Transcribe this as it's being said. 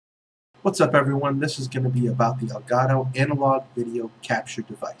What's up, everyone? This is going to be about the Elgato Analog Video Capture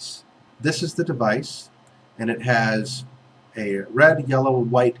device. This is the device, and it has a red, yellow,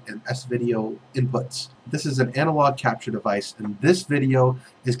 white, and S-video inputs. This is an analog capture device, and this video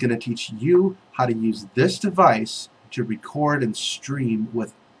is going to teach you how to use this device to record and stream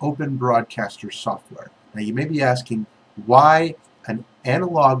with Open Broadcaster software. Now, you may be asking, why an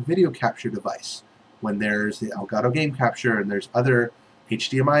analog video capture device when there's the Elgato Game Capture and there's other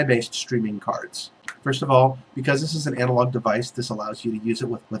HDMI-based streaming cards? First of all, because this is an analog device, this allows you to use it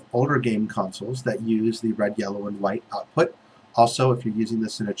with older game consoles that use the red, yellow, and white output. Also, if you're using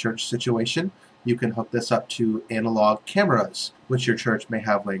this in a church situation, you can hook this up to analog cameras, which your church may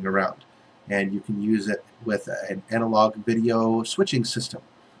have laying around. And you can use it with an analog video switching system.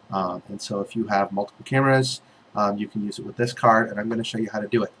 And so if you have multiple cameras, you can use it with this card, and I'm going to show you how to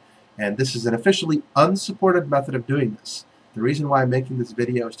do it. And this is an officially unsupported method of doing this. The reason why I'm making this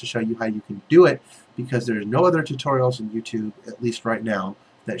video is to show you how you can do it, because there's no other tutorials on YouTube, at least right now,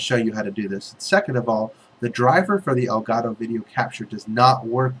 that show you how to do this. And second of all, the driver for the Elgato Video Capture does not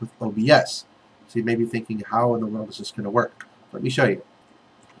work with OBS. So you may be thinking, how in the world is this going to work? Let me show you.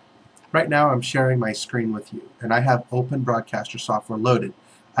 Right now I'm sharing my screen with you, and I have Open Broadcaster software loaded.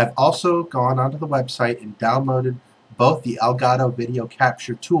 I've also gone onto the website and downloaded both the Elgato Video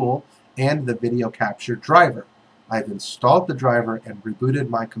Capture tool and the Video Capture driver. I've installed the driver and rebooted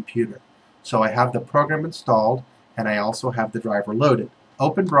my computer. So I have the program installed, and I also have the driver loaded.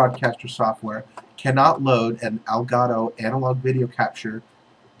 Open Broadcaster software cannot load an Elgato Analog Video Capture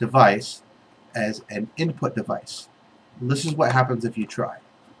device as an input device. This is what happens if you try.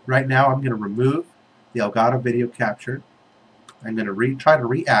 Right now I'm going to remove the Elgato Video Capture. I'm going to try to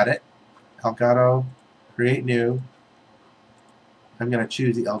re-add it. Elgato, create new. I'm going to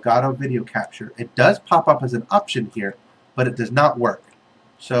choose the Elgato Video Capture. It does pop up as an option here, but it does not work.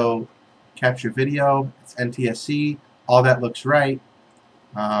 So, capture video, it's NTSC, all that looks right.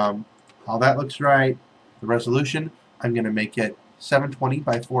 All that looks right. The resolution, I'm going to make it 720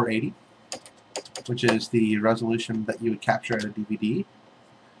 by 480, which is the resolution that you would capture at a DVD.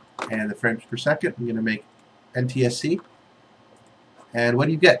 And the frames per second, I'm going to make NTSC. And what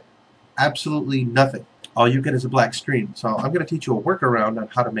do you get? Absolutely nothing. All you get is a black screen. So I'm going to teach you a workaround on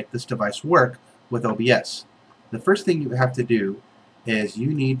how to make this device work with OBS. The first thing you have to do is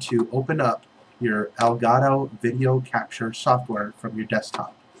you need to open up your Elgato Video Capture software from your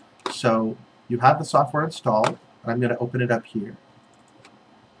desktop. So you have the software installed, and I'm going to open it up here.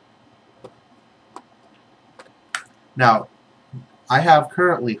 Now, I have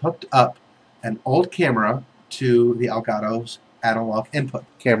currently hooked up an old camera to the Elgato's analog input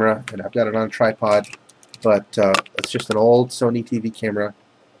camera, and I've got it on a tripod, but it's just an old Sony TV camera.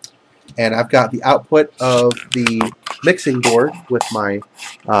 And I've got the output of the mixing board with my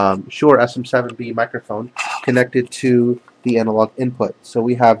Shure SM7B microphone connected to the analog input. So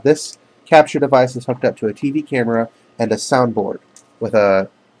we have this capture device that's hooked up to a TV camera and a soundboard with a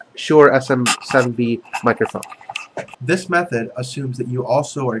Shure SM7B microphone. This method assumes that you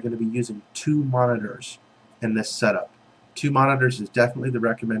also are going to be using two monitors in this setup. Two monitors is definitely the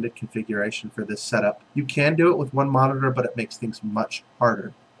recommended configuration for this setup. You can do it with one monitor, but it makes things much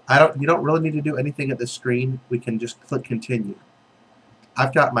harder. You don't really need to do anything at this screen. We can just click continue.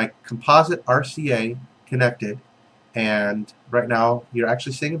 I've got my composite RCA connected, and right now you're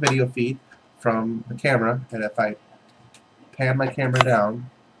actually seeing a video feed from the camera, and if I pan my camera down,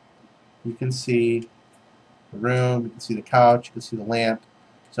 you can see the room, you can see the couch, you can see the lamp.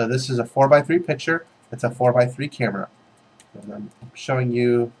 So this is a 4:3 picture. It's a 4:3 camera. And I'm showing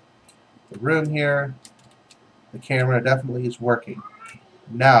you the room here. The camera definitely is working.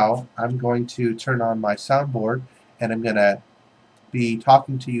 Now I'm going to turn on my soundboard, and I'm going to be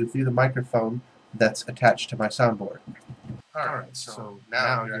talking to you through the microphone that's attached to my soundboard. Alright, so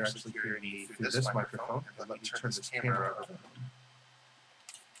now you're actually hearing me through this microphone. Let me turn this camera over.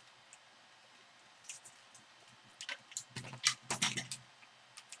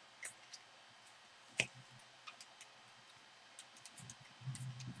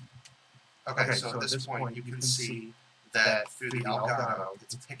 Okay, so at this point you can see that through the Elgato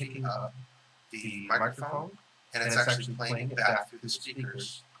it's picking up the microphone, and it's actually playing it back through the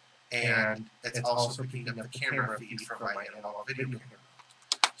speakers, and it's also picking up the camera feed from my analog video camera.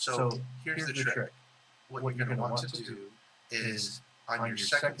 So here's the trick. What you're going to want to do is, on your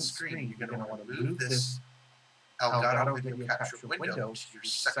second screen, you're going to want to move this Elgato Video Capture window to your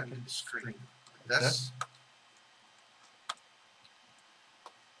second screen, like this.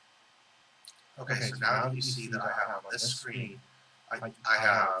 Okay, so now you see that I have on this screen,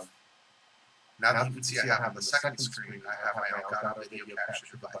 now that you can see I have on the second screen, I have my Elgato Video Capture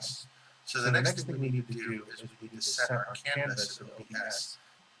device. So the next thing we need to do is we need to set our canvas in OBS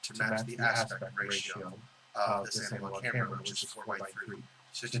to match the aspect ratio of this analog camera, which is 4:3.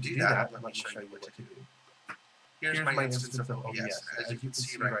 So to do that, let me show you what to do. Here's my instance of OBS. As you can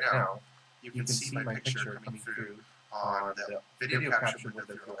see right now, you can see my picture coming through on the video capture window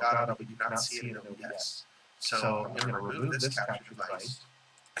through Elgato, but you cannot see it in OBS. So I'm going to remove this capture device.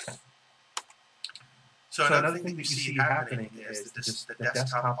 So another thing you see happening is the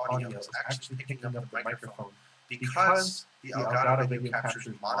desktop audio is actually picking up the microphone. Because the Elgato Video Capture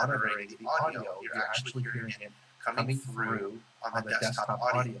is monitoring the audio, you're actually hearing it coming through on the desktop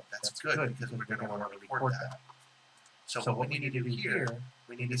audio. That's good because we're going to want to record that. So what we need to do here,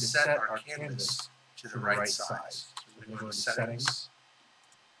 we need to set our canvas to the right size. So we're going to go to Settings,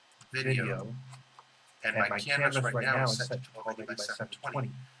 Video, and my canvas right now is set to 1280 by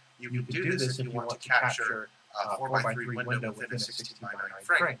 720. You can do this if you want to capture a 4:3 window within a 16:9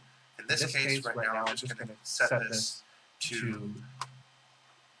 frame. In this case, right now, I'm just going to set this to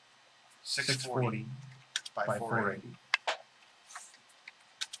 640 by 480.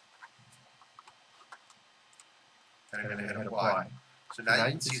 And I'm going to hit Apply. So now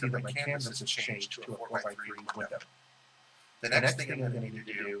you can see that my canvas has changed to a 4:3 window. The next thing I'm going to need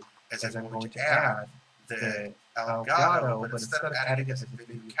to do is I'm going to add the Elgato, but instead of adding it as a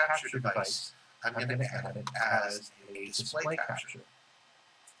video capture device, I'm going to add it as a display capture.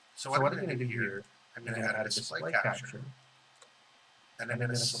 So what I'm going to do here, I'm going to add a display capture, and I'm going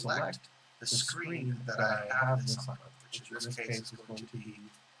to select the screen that I have this on, which in this case is going to be,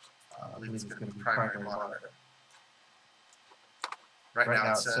 I believe it's going to be primary monitor. Right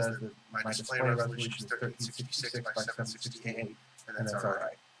now it says that my display resolution is 1366 by 768, and that's all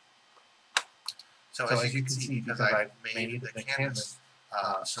right. So as you can see, because I've made the canvas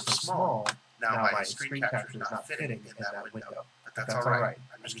so small, now my screen capture is not fitting in that window. But that's all right.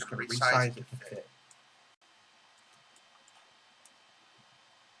 I'm just going to resize it to fit.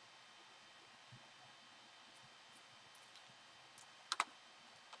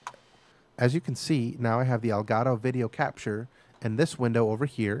 As you can see, now I have the Elgato Video Capture in this window over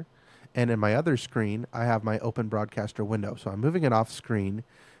here, and in my other screen, I have my Open Broadcaster window. So I'm moving it off screen,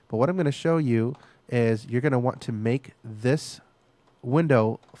 but what I'm going to show you is you're going to want to make this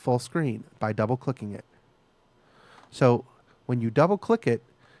window full screen by double-clicking it. So when you double-click it,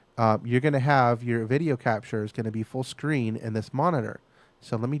 you're going to have your video capture is going to be full screen in this monitor.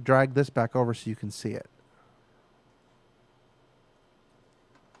 So let me drag this back over so you can see it.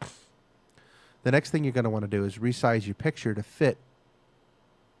 The next thing you're going to want to do is resize your picture to fit.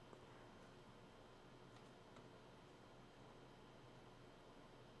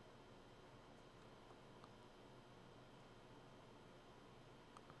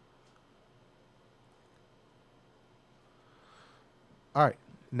 All right,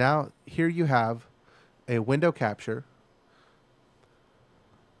 now here you have a window capture.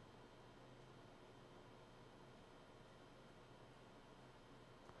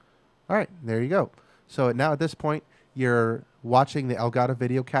 All right, there you go. So now at this point, you're watching the Elgato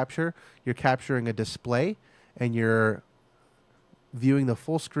Video Capture, you're capturing a display, and you're viewing the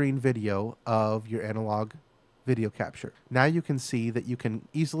full screen video of your analog video capture. Now you can see that you can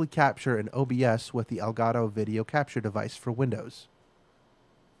easily capture an OBS with the Elgato Video Capture device for Windows.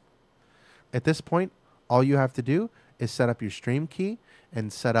 At this point, all you have to do is set up your stream key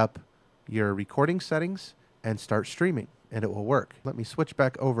and set up your recording settings and start streaming, and it will work. Let me switch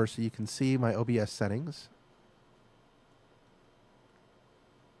back over so you can see my OBS settings.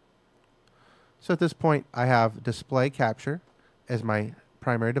 So at this point, I have display capture as my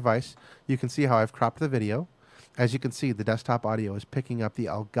primary device. You can see how I've cropped the video. As you can see, the desktop audio is picking up the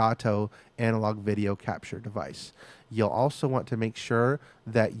Elgato Analog Video Capture device. You'll also want to make sure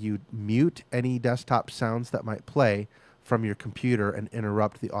that you mute any desktop sounds that might play from your computer and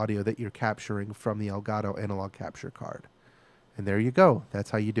interrupt the audio that you're capturing from the Elgato Analog Capture card. And there you go. That's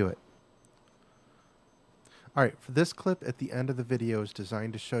how you do it. All right, for this clip at the end of the video is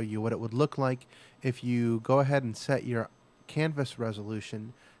designed to show you what it would look like if you go ahead and set your canvas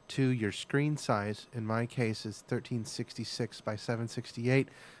resolution to your screen size. In my case is 1366 by 768.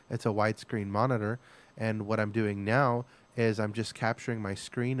 It's a widescreen monitor, and what I'm doing now is I'm just capturing my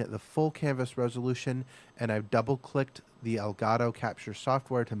screen at the full canvas resolution, and I've double-clicked the Elgato Capture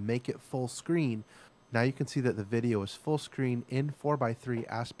software to make it full screen. Now you can see that the video is full screen in 4:3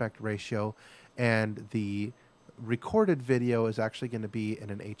 aspect ratio, and the recorded video is actually going to be in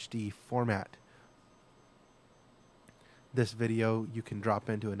an HD format. This video you can drop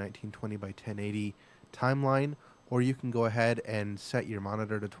into a 1920 by 1080 timeline, or you can go ahead and set your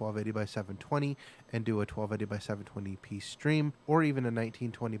monitor to 1280 by 720 and do a 1280 by 720p stream, or even a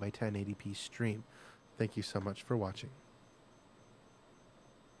 1920 by 1080p stream. Thank you so much for watching.